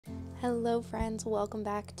Hello friends, welcome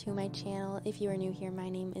back to my channel. If you are new here, my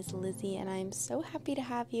name is Lizzie and I am so happy to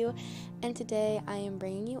have you, and today I am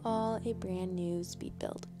bringing you all a brand new speed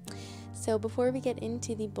build. So before we get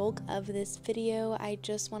into the bulk of this video, I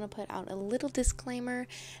just want to put out a little disclaimer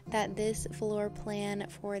that this floor plan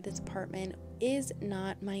for this apartment is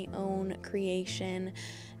not my own creation,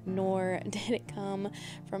 nor did it come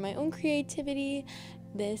from my own creativity.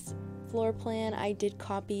 This floor plan I did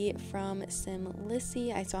copy from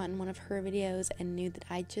Lissy. I saw it in one of her videos and knew that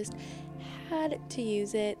I just had to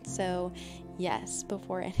use it. So yes,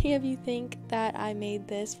 before any of you think that I made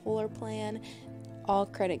this floor plan, all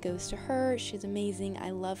credit goes to her. She's amazing. I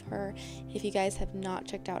love her. If you guys have not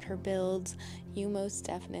checked out her builds, you most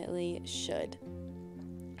definitely should.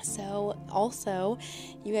 So also,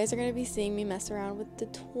 you guys are going to be seeing me mess around with the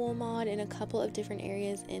tool mod in a couple of different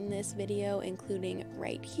areas in this video, including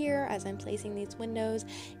right here as I'm placing these windows,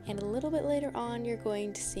 and a little bit later on you're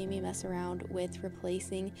going to see me mess around with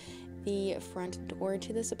replacing the front door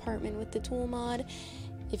to this apartment with the tool mod.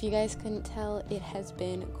 If you guys couldn't tell, it has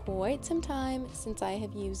been quite some time since I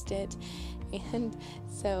have used it, and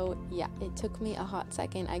so yeah, it took me a hot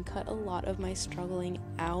second. I cut a lot of my struggling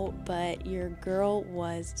out, but your girl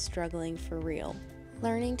was struggling for real.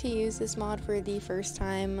 Learning to use this mod for the first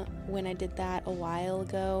time when I did that a while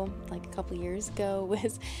ago, like a couple years ago,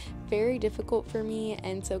 was very difficult for me,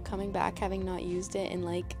 and so coming back having not used it in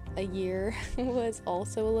like a year was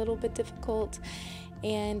also a little bit difficult.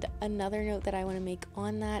 And another note that I want to make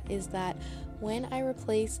on that is that when I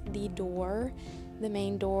replace the door, the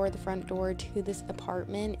main door, the front door to this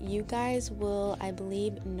apartment, you guys will, I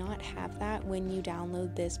believe, not have that when you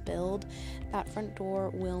download this build. That front door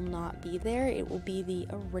will not be there. It will be the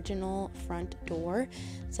original front door.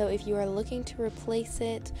 So if you are looking to replace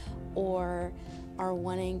it or are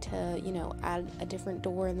wanting to, add a different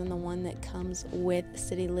door than the one that comes with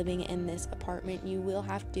City living in this apartment, you will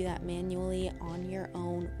have to do that manually on your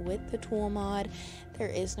own with the tool mod. There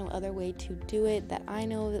is no other way to do it that I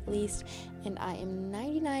know of, at least, and I am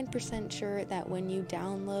 99% sure that when you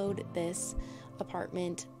download this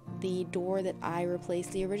apartment, the door that I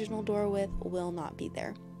replaced the original door with will not be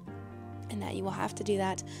there, and that you will have to do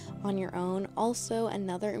that on your own. Also,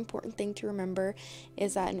 another important thing to remember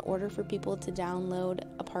is that in order for people to download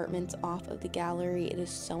apartments off of the gallery, it is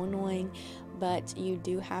so annoying, but you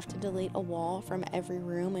do have to delete a wall from every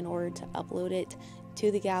room in order to upload it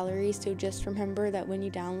to the gallery. So just remember that when you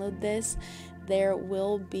download this, there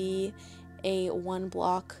will be a 1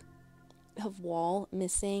 block of wall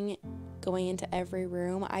missing going into every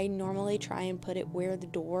room. I normally try and put it where the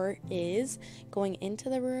door is going into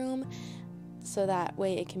the room, so that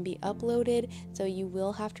way it can be uploaded. So you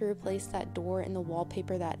will have to replace that door and the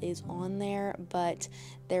wallpaper that is on there, but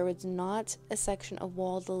there was not a section of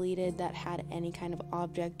wall deleted that had any kind of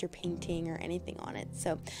object or painting or anything on it.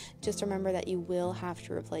 So just remember that you will have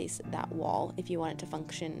to replace that wall if you want it to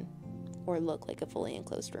function or look like a fully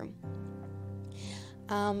enclosed room.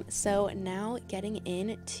 So now getting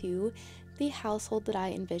into the household that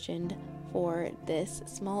I envisioned for this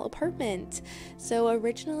small apartment. So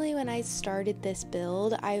originally when I started this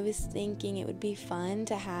build, I was thinking it would be fun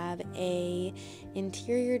to have a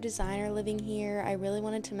interior designer living here. I really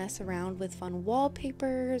wanted to mess around with fun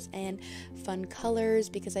wallpapers and fun colors,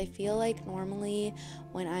 because I feel like normally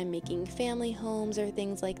when I'm making family homes or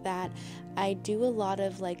things like that, I do a lot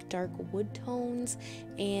of like dark wood tones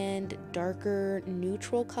and darker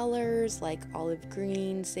neutral colors like olive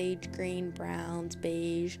green, sage green, browns,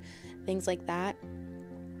 beige, things like that.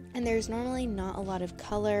 And there's normally not a lot of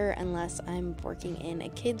color unless I'm working in a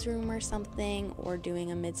kid's room or something, or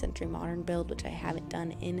doing a mid-century modern build, which I haven't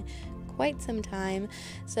done in quite some time.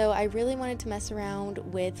 So I really wanted to mess around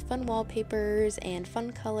with fun wallpapers and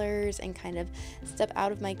fun colors and kind of step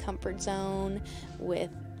out of my comfort zone with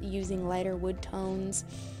using lighter wood tones.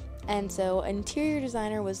 And so interior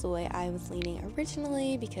designer was the way I was leaning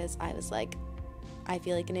originally, because I was like, I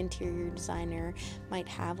feel like an interior designer might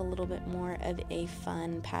have a little bit more of a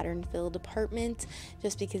fun pattern-filled apartment,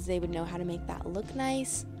 just because they would know how to make that look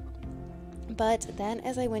nice. But then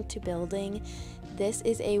as I went to building, this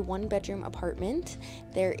is a 1-bedroom apartment.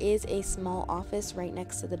 There is a small office right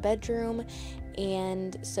next to the bedroom,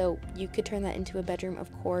 and so you could turn that into a bedroom,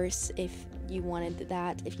 of course, if you wanted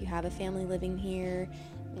that. If you have a family living here,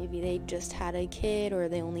 maybe they just had a kid or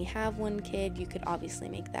they only have 1 kid, you could obviously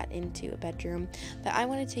make that into a bedroom. But I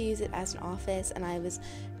wanted to use it as an office, and I was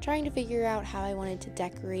trying to figure out how I wanted to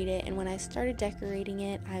decorate it. And when I started decorating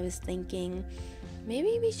it, I was thinking,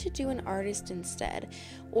 maybe we should do an artist instead,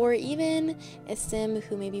 or even a sim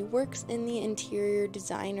who maybe works in the interior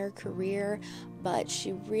designer career but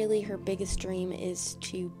her biggest dream is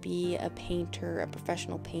to be a painter, a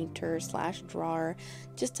professional painter / drawer,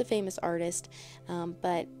 just a famous artist,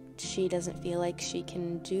 but she doesn't feel like she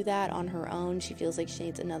can do that on her own. She feels like she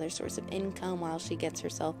needs another source of income while she gets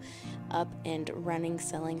herself up and running,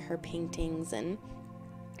 selling her paintings and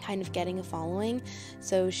kind of getting a following.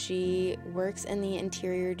 So she works in the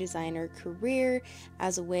interior designer career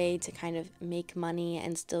as a way to kind of make money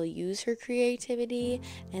and still use her creativity,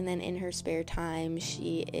 and then in her spare time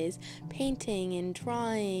she is painting and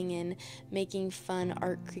drawing and making fun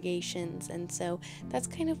art creations. And so that's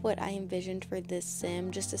kind of what I envisioned for this sim,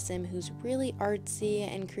 just a sim who's really artsy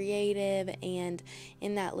and creative, and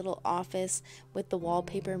in that little office with the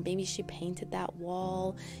wallpaper, maybe she painted that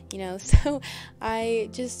wall, so I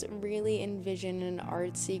just really envision an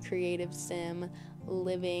artsy creative sim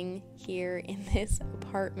living here in this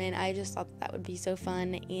apartment. I just thought that would be so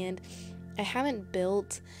fun, and I haven't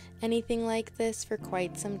built anything like this for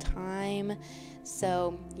quite some time,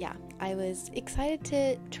 so yeah, I was excited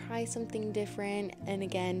to try something different, and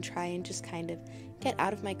again try and just kind of get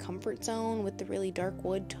out of my comfort zone with the really dark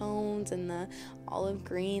wood tones and the olive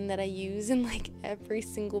green that I use in like every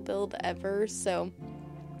single build ever. So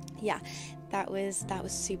yeah, that was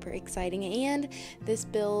super exciting, and this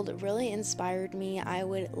build really inspired me. I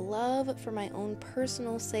would love for my own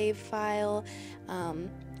personal save file,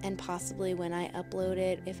 and possibly when I upload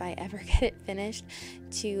it, if I ever get it finished,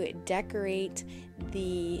 to decorate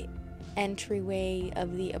the entryway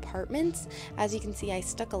of the apartments. As you can see, I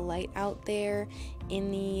stuck a light out there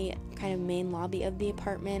in the kind of main lobby of the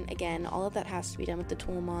apartment. Again, all of that has to be done with the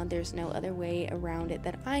tool mod. There's no other way around it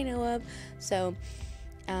that I know of. So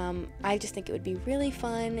I just think it would be really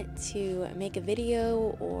fun to make a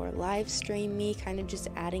video or live stream me kind of just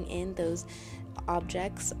adding in those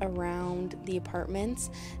objects around the apartments.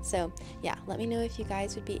 So yeah, let me know if you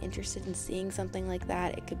guys would be interested in seeing something like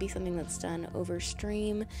that. It could be something that's done over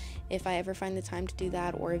stream if I ever find the time to do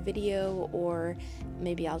that, or a video, or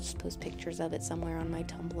maybe I'll just post pictures of it somewhere on my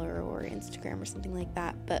Tumblr or Instagram or something like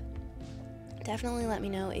that. But definitely let me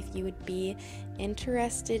know if you would be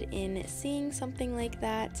interested in seeing something like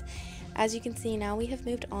that. As you can see, now we have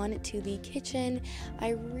moved on to the kitchen. I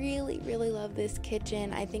really love this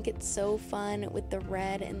kitchen. I think it's so fun with the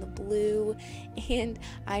red and the blue, and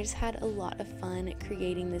I just had a lot of fun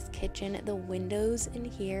creating this kitchen. The windows in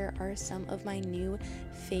here are some of my new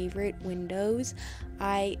favorite windows.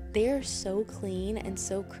 They are so clean and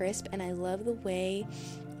so crisp, and I love the way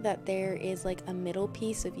that there is like a middle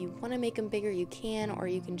piece. So if you want to make them bigger, you can, or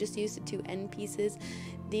you can just use the two end pieces.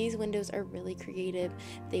 These windows are really creative.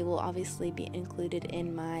 They will obviously be included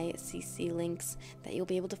in my CC links that you'll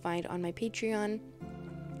be able to find on my Patreon.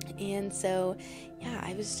 And so yeah,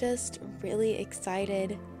 I was just really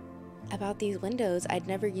excited about these windows. I'd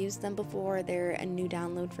never used them before. They're a new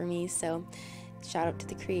download for me, so shout out to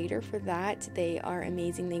the creator for that. They are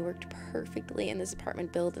amazing. They worked perfectly in this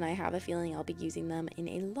apartment build, and I have a feeling I'll be using them in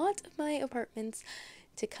a lot of my apartments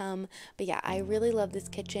to come. But yeah, I really love this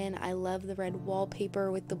kitchen. I love the red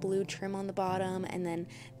wallpaper with the blue trim on the bottom, and then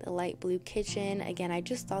the light blue kitchen. Again, I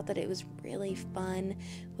just thought that it was really fun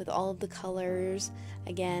with all of the colors.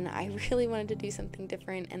 Again, I really wanted to do something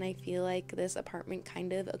different, and I feel like this apartment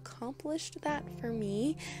kind of accomplished that for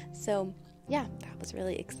me. So yeah, that was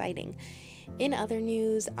really exciting. In other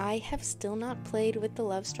news, I have still not played with the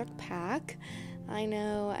Love Struck pack. I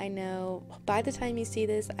know. By the time you see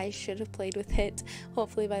this, I should have played with it.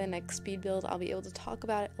 Hopefully by the next speed build, I'll be able to talk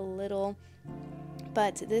about it a little.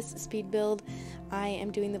 But this speed build, I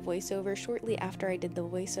am doing the voiceover shortly after I did the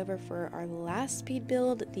voiceover for our last speed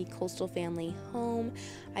build, the Coastal Family Home.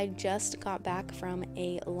 I just got back from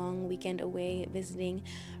a long weekend away visiting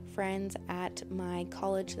friends at my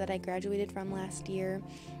college that I graduated from last year,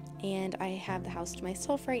 and I have the house to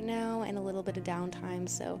myself right now and a little bit of downtime,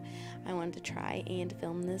 so I wanted to try and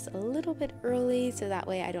film this a little bit early so that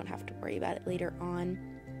way I don't have to worry about it later on.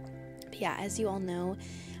 But yeah, as you all know,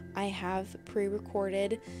 I have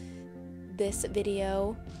pre-recorded this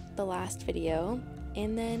video, the last video,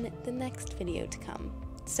 and then the next video to come.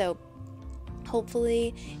 So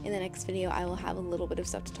hopefully in the next video I will have a little bit of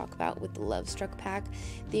stuff to talk about with the Love Struck pack.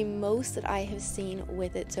 The most that I have seen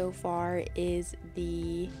with it so far is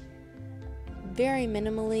very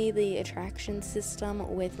minimally the attraction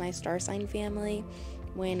system with my star sign family.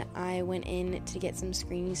 When I went in to get some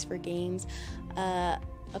screens for games,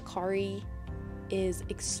 Akari is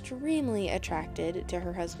extremely attracted to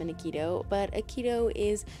her husband Akito, but Akito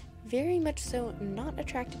is very much so not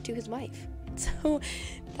attracted to his wife. So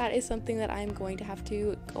that is something that I'm going to have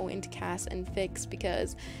to go into CAS and fix,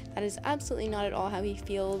 because that is absolutely not at all how he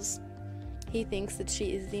feels. He thinks that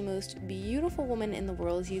she is the most beautiful woman in the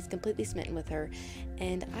world. He's completely smitten with her,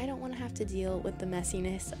 and I don't want to have to deal with the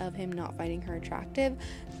messiness of him not finding her attractive,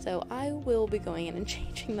 so I will be going in and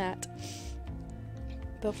changing that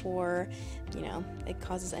before, it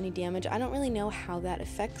causes any damage. I don't really know how that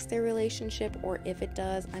affects their relationship, or if it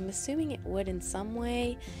does. I'm assuming it would in some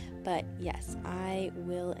way, but yes, I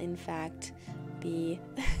will in fact be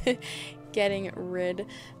getting rid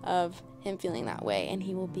of him feeling that way, and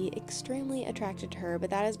he will be extremely attracted to her.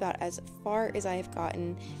 But that is about as far as I have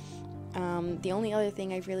gotten. The only other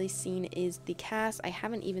thing I've really seen is the cast. I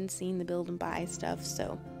haven't even seen the build and buy stuff,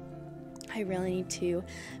 so I really need to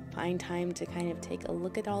find time to kind of take a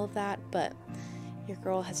look at all of that. But your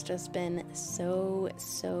girl has just been so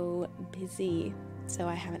busy, so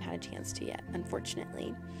I haven't had a chance to yet,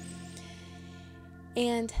 unfortunately.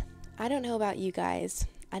 And I don't know about you guys.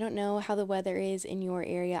 I don't know how the weather is in your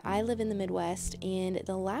area. I live in the Midwest, and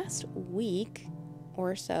the last week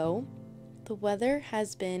or so, the weather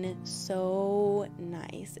has been so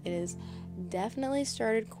nice. It has definitely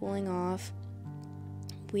started cooling off.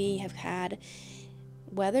 We have had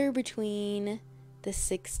weather between the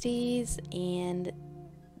 60s and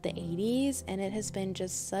the 80s, and it has been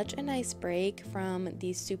just such a nice break from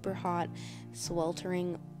the super hot,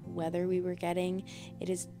 sweltering weather we were getting. It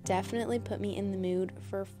has definitely put me in the mood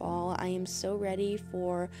for fall. I am so ready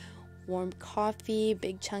for warm coffee,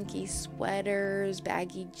 big chunky sweaters,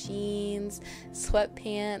 baggy jeans,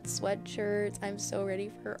 sweatpants, sweatshirts. I'm so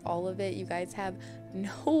ready for all of it. You guys have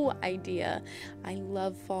no idea. I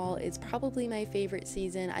love fall. It's probably my favorite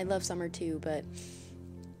season. I love summer too, but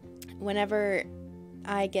whenever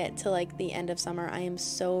I get to like the end of summer, I am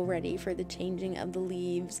so ready for the changing of the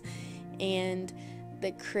leaves and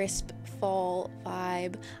the crisp fall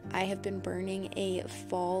vibe. I have been burning a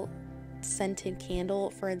fall scented candle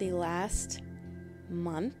for the last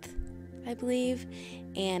month, I believe,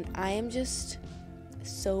 and I am just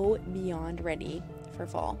so beyond ready for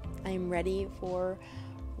fall. I'm ready for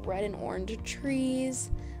red and orange trees.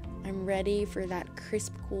 I'm ready for that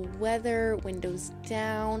crisp, cool weather, windows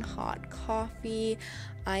down, hot coffee.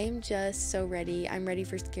 I am just so ready. I'm ready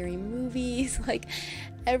for scary movies, like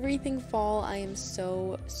everything fall. I am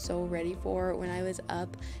so ready for. When I was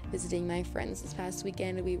up visiting my friends this past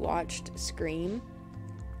weekend, we watched Scream,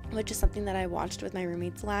 which is something that I watched with my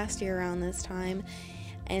roommates last year around this time.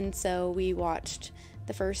 And so we watched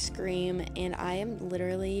the first Scream, and I am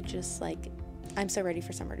literally just like, I'm so ready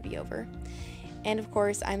for summer to be over. And of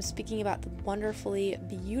course, I'm speaking about the wonderfully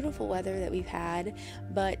beautiful weather that we've had,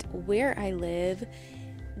 but where I live,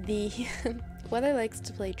 the weather likes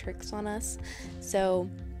to play tricks on us. So,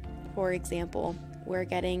 for example, we're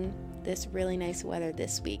getting this really nice weather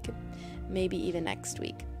this week, maybe even next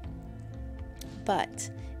week. But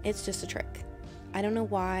it's just a trick. I don't know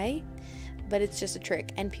why, but it's just a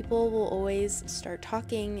trick. And people will always start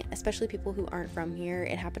talking, especially people who aren't from here.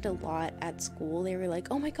 It happened a lot at school. They were like,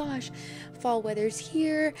 oh my gosh, fall weather's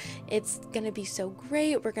here. It's gonna be so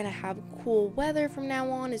great. We're gonna have cool weather from now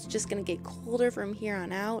on. It's just gonna get colder from here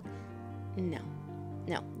on out. No,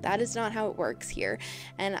 that is not how it works here.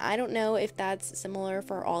 And I don't know if that's similar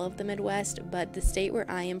for all of the Midwest, but the state where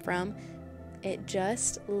I am from, it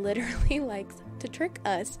just literally likes to trick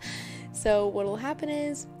us. So what will happen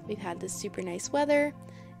is, we've had this super nice weather.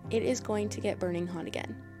 It is going to get burning hot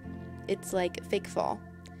again. It's like fake fall.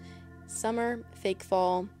 Summer, fake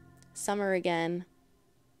fall. Summer again.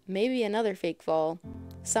 Maybe another fake fall.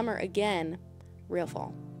 Summer again. Real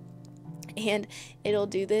fall. And it'll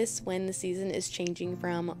do this when the season is changing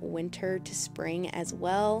from winter to spring as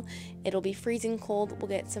well. It'll be freezing cold. We'll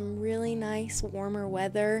get some really nice warmer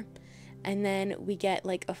weather. And then we get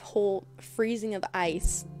like a whole freezing of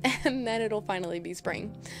ice, and then it'll finally be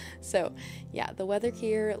spring. So yeah, the weather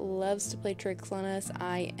here loves to play tricks on us.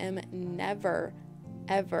 I am never,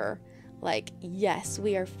 ever like, yes,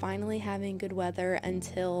 we are finally having good weather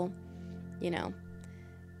until,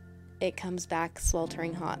 it comes back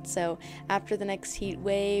sweltering hot. So after the next heat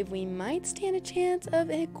wave, we might stand a chance of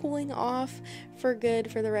it cooling off for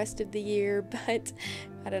good for the rest of the year, but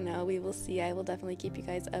I don't know, we will see. I will definitely keep you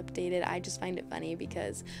guys updated. I just find it funny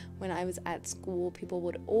because when I was at school, people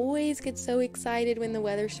would always get so excited when the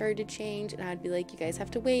weather started to change, and I'd be like, you guys have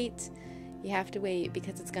to wait. You have to wait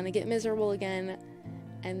because it's gonna get miserable again,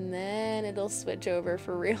 and then it'll switch over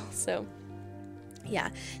for real. So yeah,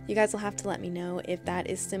 you guys will have to let me know if that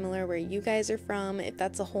is similar where you guys are from, if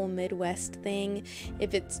that's a whole Midwest thing,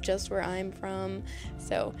 if it's just where I'm from.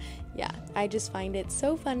 So yeah, I just find it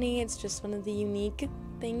so funny. It's just one of the unique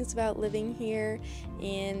things about living here,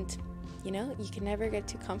 and you can never get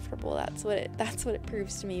too comfortable. That's what it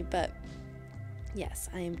proves to me. But Yes,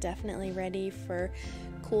 I am definitely ready for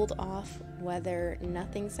cooled off weather.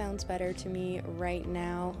 Nothing sounds better to me right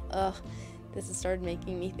now. Ugh, this has started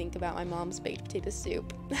making me think about my mom's baked potato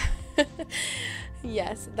soup.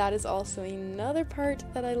 Yes, that is also another part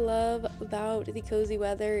that I love about the cozy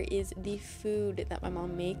weather is the food that my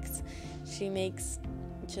mom makes. She makes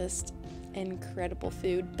just incredible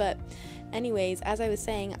food. But anyways, as I was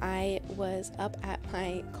saying, I was up at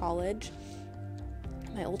my college,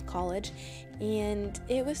 my old college, and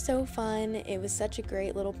it was so fun. It was such a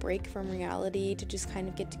great little break from reality to just kind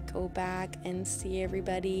of get to go back and see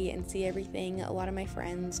everybody and see everything. A lot of my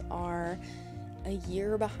friends are a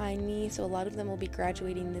year behind me, so a lot of them will be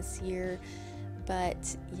graduating this year.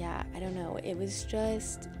 But yeah, I don't know, it was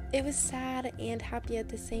sad and happy at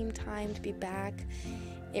the same time to be back.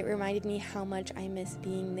 It reminded me how much I miss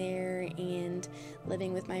being there and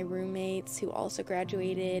living with my roommates who also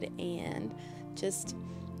graduated, and just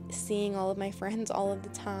seeing all of my friends all of the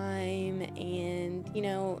time. And you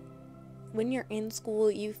know, when you're in school,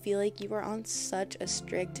 you feel like you are on such a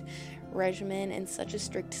strict regimen and such a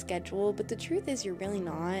strict schedule, but the truth is you're really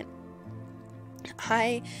not.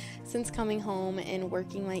 Since coming home and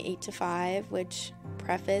working my 8 to 5, which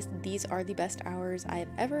preface, these are the best hours I've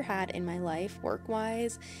ever had in my life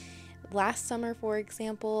work-wise. Last summer, for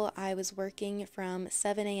example, I was working from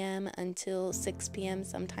 7 a.m. until 6 p.m.,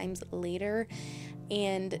 sometimes later.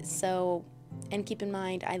 And keep in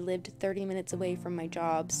mind, I lived 30 minutes away from my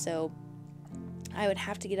job, so I would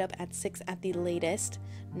have to get up at 6 at the latest,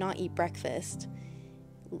 not eat breakfast,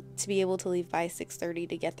 to be able to leave by 6:30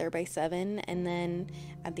 to get there by 7, and then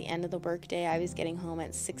at the end of the workday I was getting home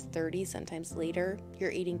at 6:30, sometimes later.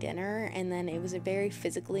 You're eating dinner, and then it was a very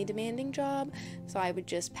physically demanding job, so I would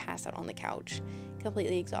just pass out on the couch,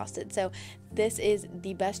 completely exhausted. So this is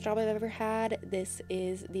the best job I've ever had. This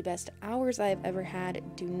is the best hours I've ever had.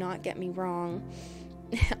 Do not get me wrong.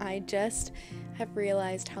 I just have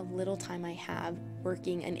realized how little time I have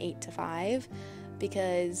working an 8 to 5,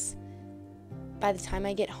 because by the time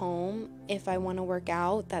I get home, if I want to work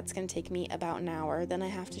out, that's going to take me about an hour. Then I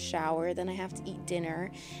have to shower, then I have to eat dinner,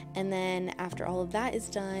 and then after all of that is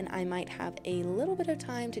done, I might have a little bit of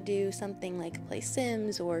time to do something like play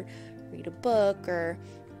Sims or read a book or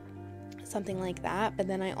something like that. But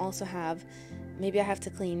then I also have, maybe I have to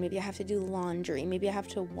clean, maybe I have to do laundry, maybe I have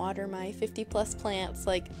to water my 50 plus plants.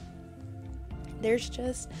 Like, there's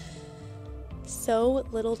just so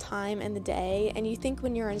little time in the day, and you think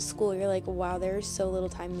when you're in school, you're like, wow, there's so little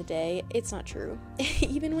time in the day. It's not true.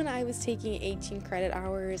 Even when I was taking 18 credit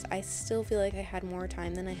hours, I still feel like I had more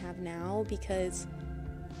time than I have now, because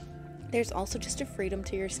there's also just a freedom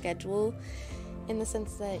to your schedule in the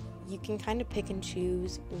sense that you can kind of pick and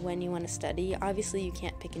choose when you want to study. Obviously, you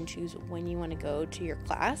can't pick and choose when you want to go to your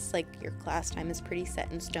class. Like, your class time is pretty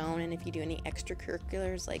set in stone, and if you do any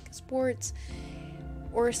extracurriculars like sports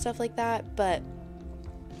or stuff like that. But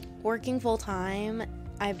working full time,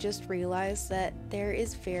 I've just realized that there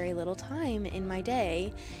is very little time in my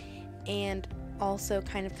day, and also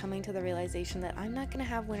kind of coming to the realization that I'm not going to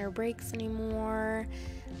have winter breaks anymore.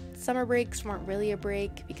 Summer breaks weren't really a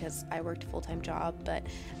break because I worked a full-time job, but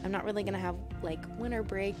I'm not really going to have like winter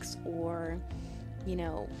breaks or, you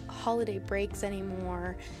know, holiday breaks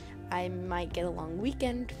anymore. I might get a long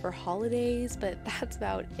weekend for holidays, but that's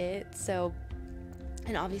about it. So,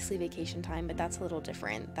 and obviously vacation time, but that's a little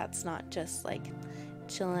different. That's not just like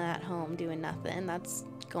chilling at home doing nothing. That's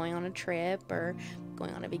going on a trip or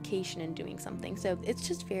going on a vacation and doing something. So it's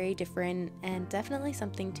just very different and definitely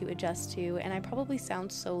something to adjust to. And I probably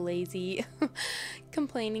sound so lazy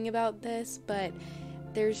complaining about this, but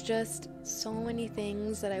there's just so many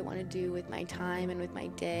things that I want to do with my time and with my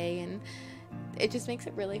day, and it just makes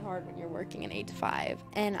it really hard when you're working an 8 to 5.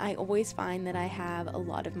 And I always find that I have a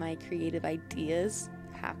lot of my creative ideas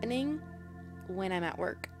happening when I'm at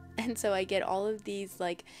work. And so I get all of these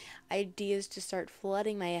like ideas to start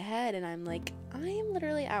flooding my head, and I'm like, I am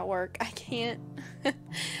literally at work. I can't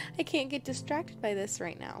get distracted by this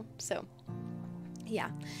right now. So yeah,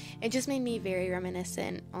 it just made me very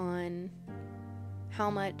reminiscent on how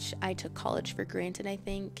much I took college for granted, I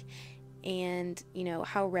think, and you know,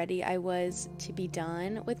 how ready I was to be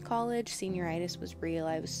done with college. Senioritis was real.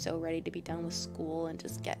 I was so ready to be done with school and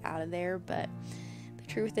just get out of there. But the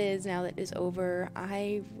truth is, now that it is over,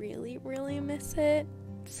 I really, really miss it.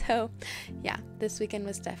 So yeah, this weekend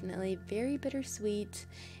was definitely very bittersweet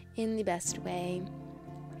in the best way.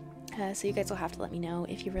 So you guys will have to let me know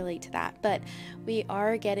if you relate to that. But we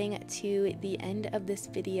are getting to the end of this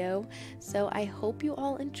video, so I hope you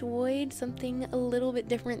all enjoyed something a little bit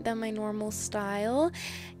different than my normal style.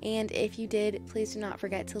 And if you did, please do not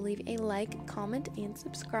forget to leave a like, comment, and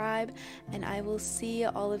subscribe. And I will see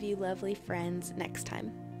all of you lovely friends next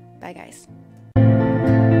time. Bye guys.